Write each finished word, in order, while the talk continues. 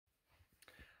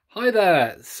Hi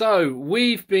there. So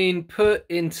we've been put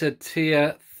into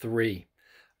tier 3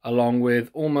 along with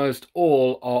almost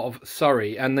all of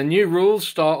Surrey, and the new rules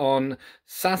start on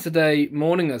Saturday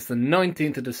morning. That's the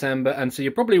 19th of December. And so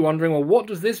you're probably wondering, well, what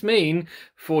does this mean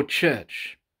for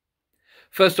church?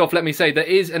 First off, let me say there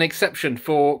is an exception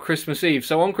for Christmas Eve.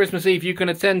 So on Christmas Eve, you can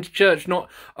attend church not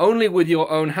only with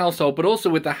your own household, but also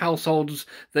with the households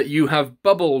that you have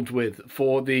bubbled with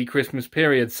for the Christmas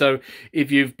period. So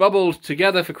if you've bubbled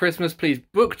together for Christmas, please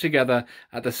book together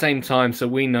at the same time so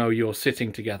we know you're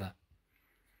sitting together.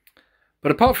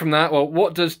 But apart from that, well,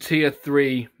 what does tier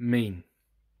 3 mean?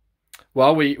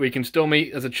 Well, we can still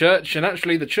meet as a church, and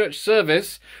actually the church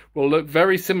service will look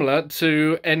very similar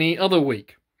to any other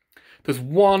week. There's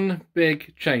one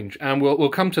big change, and we'll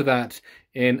come to that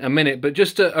in a minute. But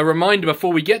just a reminder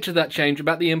before we get to that change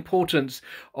about the importance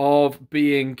of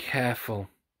being careful.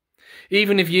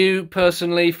 Even if you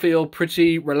personally feel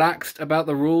pretty relaxed about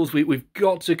the rules, we've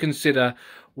got to consider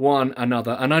one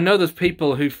another. And I know there's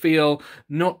people who feel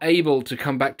not able to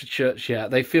come back to church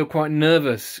yet. They feel quite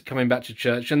nervous coming back to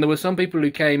church. And there were some people who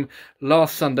came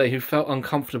last Sunday who felt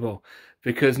uncomfortable,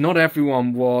 because not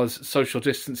everyone was social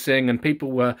distancing and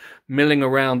people were milling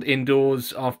around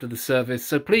indoors after the service.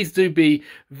 So please do be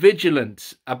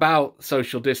vigilant about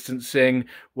social distancing,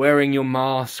 wearing your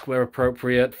mask where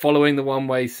appropriate, following the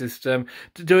one-way system,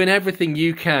 doing everything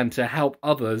you can to help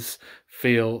others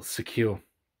feel secure.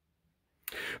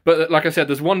 But like I said,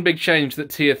 there's one big change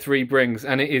that tier 3 brings,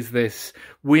 and it is this.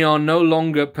 We are no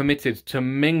longer permitted to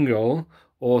mingle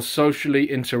or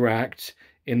socially interact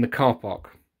in the car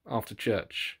park after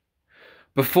church.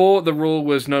 Before, the rule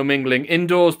was no mingling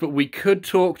indoors, but we could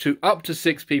talk to up to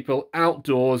 6 people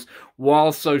outdoors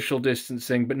while social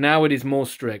distancing, but now it is more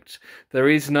strict. There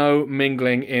is no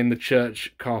mingling in the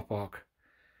church car park.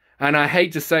 And I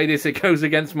hate to say this, it goes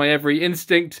against my every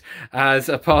instinct as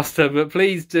a pastor, but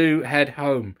please do head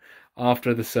home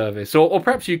after the service. Or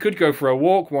perhaps you could go for a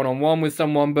walk one-on-one with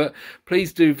someone, but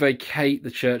please do vacate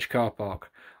the church car park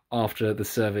after the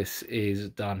service is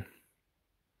done.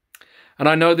 And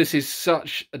I know this is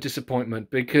such a disappointment,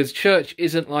 because church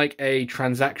isn't like a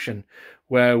transaction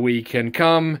where we can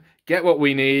come, get what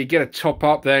we need, get a top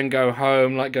up, then go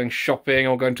home, like going shopping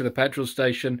or going to the petrol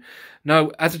station.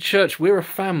 No, as a church, we're a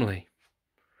family.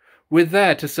 We're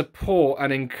there to support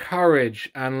and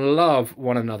encourage and love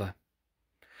one another.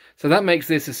 So that makes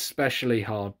this especially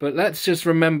hard. But let's just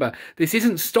remember, this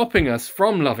isn't stopping us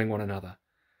from loving one another.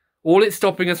 All it's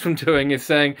stopping us from doing is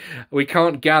saying we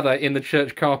can't gather in the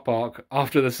church car park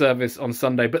after the service on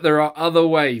Sunday. But there are other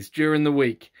ways during the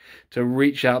week to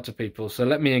reach out to people. So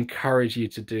let me encourage you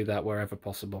to do that wherever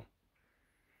possible.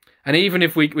 And even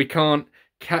if we can't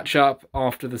catch up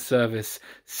after the service,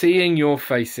 seeing your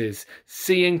faces,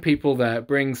 seeing people there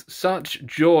brings such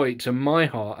joy to my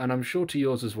heart, and I'm sure to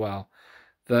yours as well,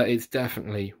 that it's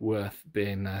definitely worth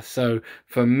being there. So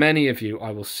for many of you,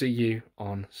 I will see you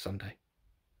on Sunday.